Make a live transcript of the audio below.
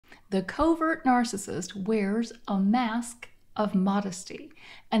The covert narcissist wears a mask of modesty,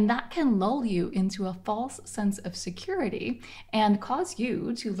 and that can lull you into a false sense of security and cause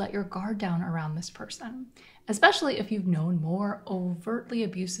you to let your guard down around this person. Especially if you've known more overtly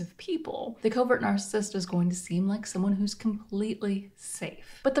abusive people, the covert narcissist is going to seem like someone who's completely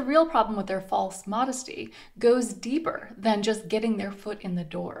safe. But the real problem with their false modesty goes deeper than just getting their foot in the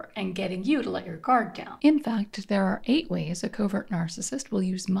door and getting you to let your guard down. In fact, there are 8 ways a covert narcissist will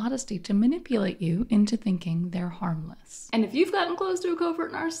use modesty to manipulate you into thinking they're harmless. And if you've gotten close to a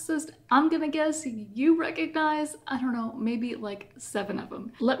covert narcissist, I'm gonna guess you recognize, I don't know, maybe like 7 of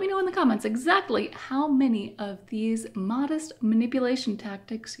them. Let me know in the comments exactly how many of these modest manipulation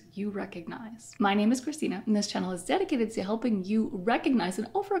tactics you recognize. My name is Christina, and this channel is dedicated to helping you recognize and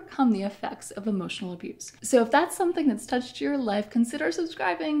overcome the effects of emotional abuse. So if that's something that's touched your life, consider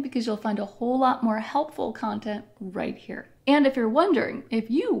subscribing because you'll find a whole lot more helpful content right here. And if you're wondering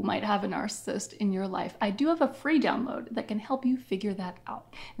if you might have a narcissist in your life, I do have a free download that can help you figure that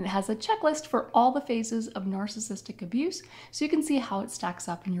out. And it has a checklist for all the phases of narcissistic abuse so you can see how it stacks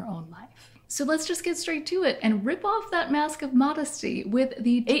up in your own life. So let's just get straight to it and rip off that mask of modesty with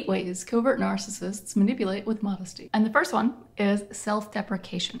the 8 ways covert narcissists manipulate with modesty. And the first one is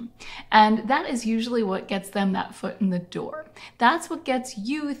self-deprecation. And that is usually what gets them that foot in the door. That's what gets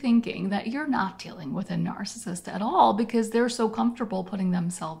you thinking that you're not dealing with a narcissist at all because they're so comfortable putting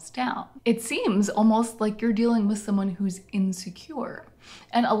themselves down. It seems almost like you're dealing with someone who's insecure.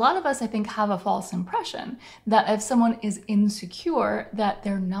 And a lot of us, I think, have a false impression that if someone is insecure, that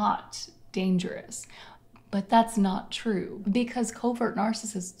they're not dangerous. But that's not true because covert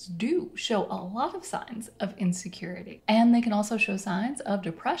narcissists do show a lot of signs of insecurity, and they can also show signs of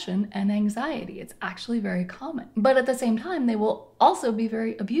depression and anxiety. It's actually very common. But at the same time, they will also be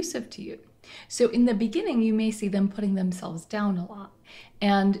very abusive to you. So in the beginning, you may see them putting themselves down a lot.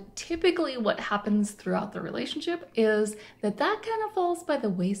 And typically what happens throughout the relationship is that kind of falls by the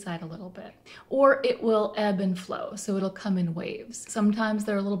wayside a little bit, or it will ebb and flow. So it'll come in waves. Sometimes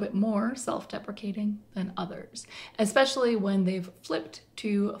they're a little bit more self-deprecating than others, especially when they've flipped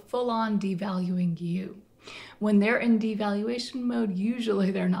to full-on devaluing you. When they're in devaluation mode,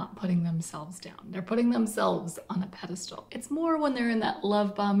 usually they're not putting themselves down. They're putting themselves on a pedestal. It's more when they're in that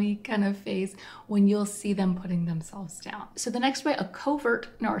love bombing kind of phase when you'll see them putting themselves down. So the next way a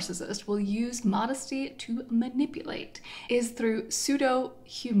covert narcissist will use modesty to manipulate is through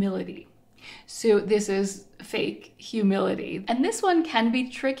pseudo-humility. So this is fake humility. And this one can be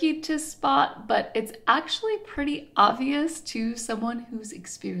tricky to spot, but it's actually pretty obvious to someone who's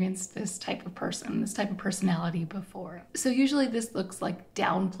experienced this type of person, this type of personality before. So usually this looks like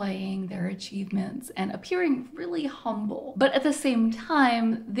downplaying their achievements and appearing really humble. But at the same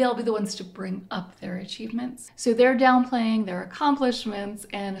time, they'll be the ones to bring up their achievements. So they're downplaying their accomplishments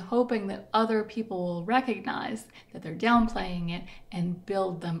and hoping that other people will recognize that they're downplaying it and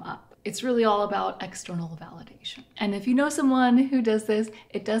build them up. It's really all about external validation. And if you know someone who does this,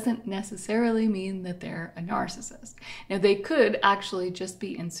 it doesn't necessarily mean that they're a narcissist. Now, they could actually just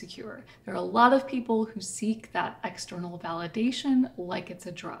be insecure. There are a lot of people who seek that external validation like it's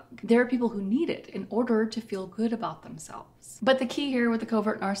a drug. There are people who need it in order to feel good about themselves. But the key here with the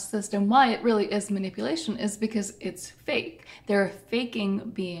covert narcissist and why it really is manipulation is because it's fake. They're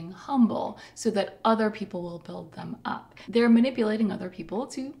faking being humble so that other people will build them up. They're manipulating other people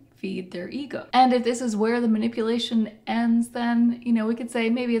to feed their ego. And if this is where the manipulation ends, then, we could say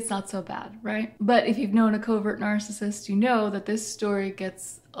maybe it's not so bad, right? But if you've known a covert narcissist, you know that this story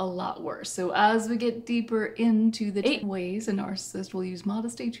gets a lot worse. So as we get deeper into the 8 ways a narcissist will use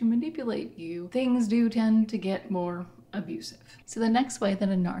modesty to manipulate you, things do tend to get more abusive. So the next way that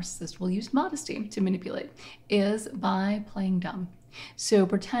a narcissist will use modesty to manipulate is by playing dumb. So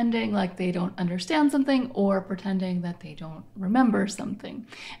pretending like they don't understand something or pretending that they don't remember something.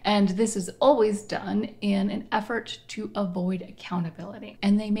 And this is always done in an effort to avoid accountability.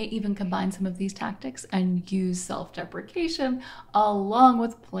 And they may even combine some of these tactics and use self-deprecation along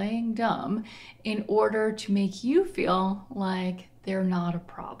with playing dumb in order to make you feel like they're not a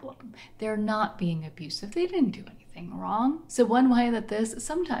problem. They're not being abusive. They didn't do anything wrong. So one way that this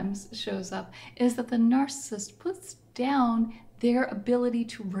sometimes shows up is that the narcissist puts down their ability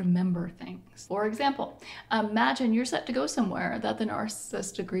to remember things. For example, imagine you're set to go somewhere that the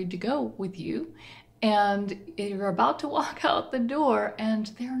narcissist agreed to go with you, and you're about to walk out the door and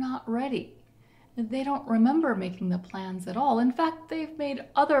they're not ready. They don't remember making the plans at all. In fact, they've made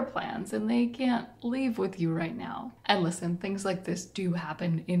other plans and they can't leave with you right now. And listen, things like this do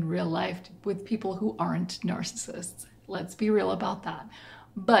happen in real life with people who aren't narcissists. Let's be real about that.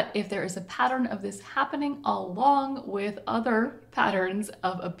 But if there is a pattern of this happening along with other patterns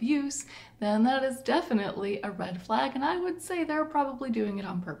of abuse, then that is definitely a red flag, and I would say they're probably doing it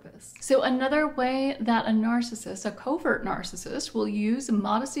on purpose. So another way that a narcissist, a covert narcissist, will use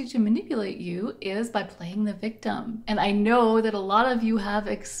modesty to manipulate you is by playing the victim. And I know that a lot of you have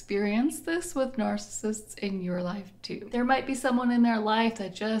experienced this with narcissists in your life too. There might be someone in their life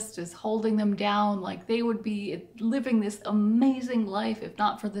that just is holding them down, like they would be living this amazing life if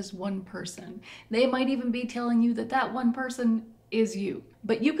not for this one person. They might even be telling you that that one person is you.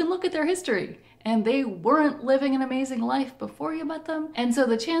 But you can look at their history and they weren't living an amazing life before you met them. And so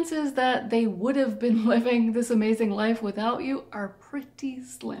the chances that they would have been living this amazing life without you are pretty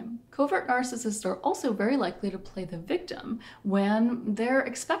slim. Covert narcissists are also very likely to play the victim when they're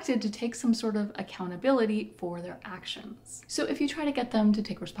expected to take some sort of accountability for their actions. So if you try to get them to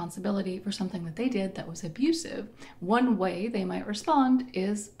take responsibility for something that they did that was abusive, one way they might respond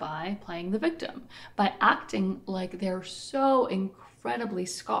is by playing the victim, by acting like they're so incredibly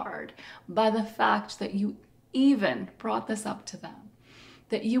scarred by the fact that you even brought this up to them,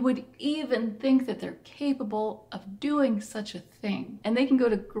 that you would even think that they're capable of doing such a thing. And they can go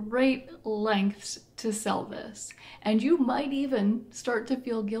to great lengths to sell this. And you might even start to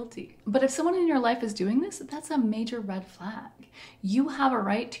feel guilty. But if someone in your life is doing this, that's a major red flag. You have a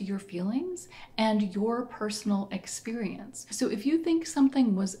right to your feelings and your personal experience. So if you think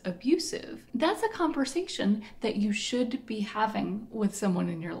something was abusive, that's a conversation that you should be having with someone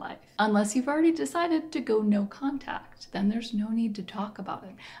in your life. Unless you've already decided to go no contact, then there's no need to talk about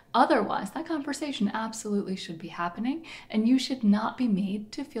it. Otherwise, that conversation absolutely should be happening, and you should not be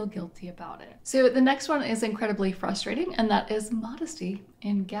made to feel guilty about it. So the next one is incredibly frustrating, and that is modesty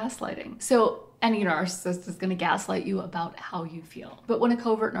in gaslighting. So any narcissist is going to gaslight you about how you feel. But when a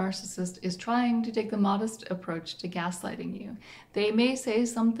covert narcissist is trying to take the modest approach to gaslighting you, they may say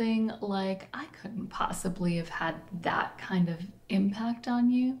something like, I couldn't possibly have had that kind of impact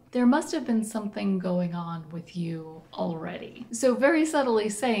on you. There must have been something going on with you already. So very subtly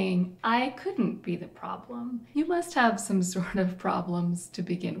saying, I couldn't be the problem. You must have some sort of problems to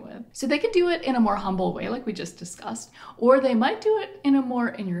begin with. So they could do it in a more humble way, like we just discussed, or they might do it in a more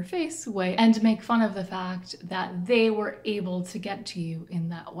in-your-face way and make fun of the fact that they were able to get to you in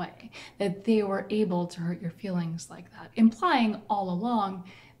that way, that they were able to hurt your feelings like that, implying all along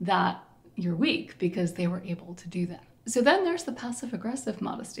that you're weak because they were able to do that. So then there's the passive-aggressive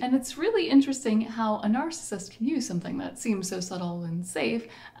modesty. And it's really interesting how a narcissist can use something that seems so subtle and safe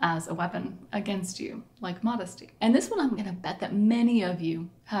as a weapon against you, like modesty. And this one I'm gonna bet that many of you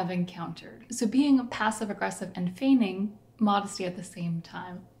have encountered. So being passive-aggressive and feigning modesty at the same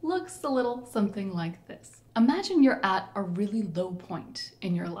time looks a little something like this. Imagine you're at a really low point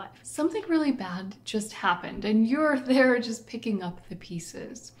in your life. Something really bad just happened and you're there just picking up the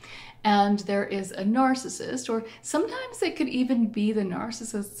pieces. And there is a narcissist, or sometimes it could even be the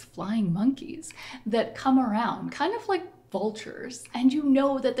narcissist's flying monkeys that come around, kind of like vultures, and you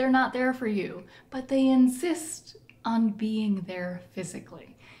know that they're not there for you, but they insist on being there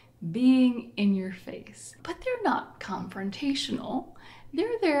physically, being in your face. But they're not confrontational.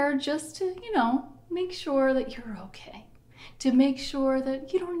 They're there just to, make sure that you're okay, to make sure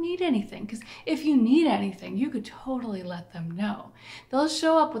that you don't need anything. Because if you need anything, you could totally let them know. They'll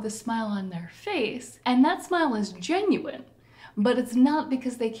show up with a smile on their face, and that smile is genuine, but it's not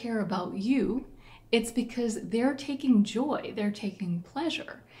because they care about you. It's because they're taking joy, they're taking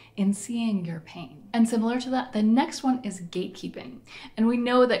pleasure in seeing your pain. And similar to that, the next one is gatekeeping. And we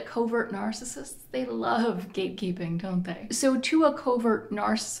know that covert narcissists, they love gatekeeping, don't they? So to a covert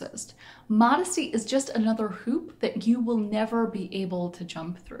narcissist, modesty is just another hoop that you will never be able to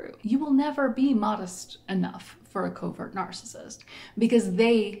jump through. You will never be modest enough for a covert narcissist because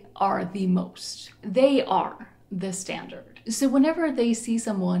they are the most. They are the standard. So whenever they see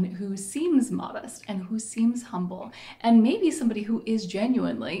someone who seems modest and who seems humble, and maybe somebody who is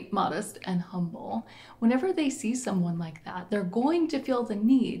genuinely modest and humble, whenever they see someone like that, they're going to feel the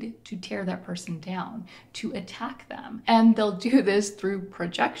need to tear that person down, to attack them. And they'll do this through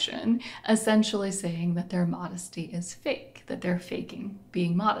projection, essentially saying that their modesty is fake, that they're faking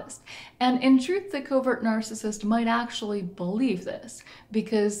being modest. And in truth, the covert narcissist might actually believe this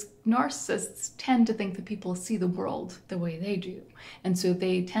because narcissists tend to think that people see the world the way they do. And so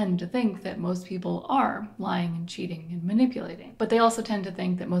they tend to think that most people are lying and cheating and manipulating. But they also tend to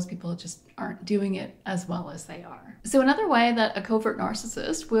think that most people just aren't doing it as well as they are. So another way that a covert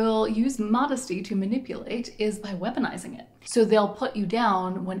narcissist will use modesty to manipulate is by weaponizing it. So they'll put you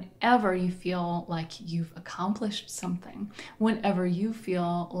down whenever you feel like you've accomplished something, whenever you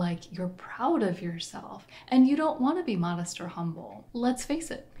feel like you're proud of yourself and you don't want to be modest or humble. Let's face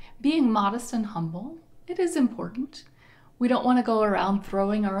it, being modest and humble, it is important. We don't want to go around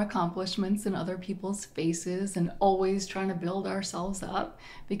throwing our accomplishments in other people's faces and always trying to build ourselves up,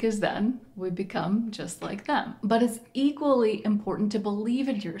 because then we become just like them. But it's equally important to believe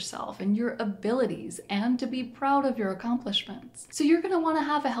in yourself and your abilities and to be proud of your accomplishments. So you're going to want to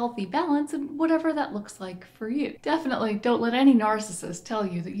have a healthy balance in whatever that looks like for you. Definitely don't let any narcissist tell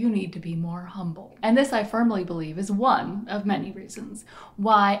you that you need to be more humble. And this, I firmly believe, is one of many reasons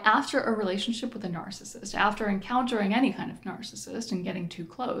why after a relationship with a narcissist, after encountering any kind of narcissist and getting too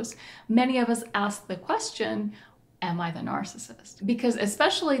close, many of us ask the question, am I the narcissist? Because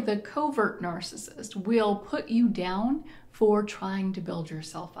especially the covert narcissist will put you down for trying to build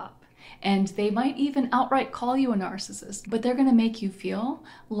yourself up. And they might even outright call you a narcissist, but they're going to make you feel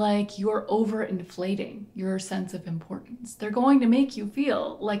like you're overinflating your sense of importance. They're going to make you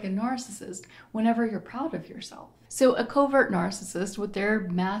feel like a narcissist whenever you're proud of yourself. So a covert narcissist, with their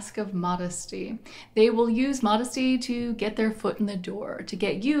mask of modesty, they will use modesty to get their foot in the door, to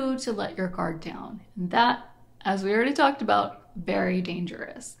get you to let your guard down. And that, as we already talked about, very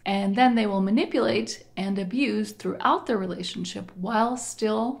dangerous. And then they will manipulate and abuse throughout the relationship while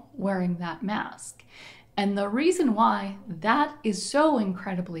still wearing that mask. And the reason why that is so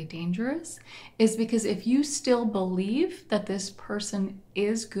incredibly dangerous is because if you still believe that this person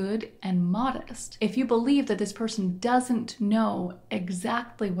is good and modest, if you believe that this person doesn't know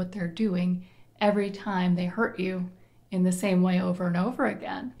exactly what they're doing every time they hurt you in the same way over and over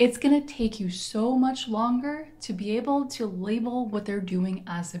again, it's going to take you so much longer to be able to label what they're doing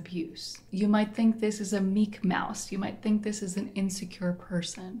as abuse. You might think this is a meek mouse. You might think this is an insecure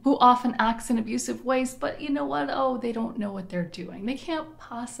person who often acts in abusive ways, but you know what? Oh, they don't know what they're doing. They can't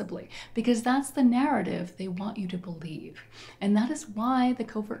possibly, because that's the narrative they want you to believe. And that is why the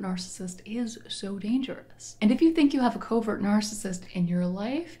covert narcissist is so dangerous. And if you think you have a covert narcissist in your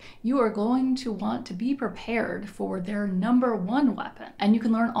life, you are going to want to be prepared for their number one weapon. And you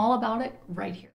can learn all about it right here.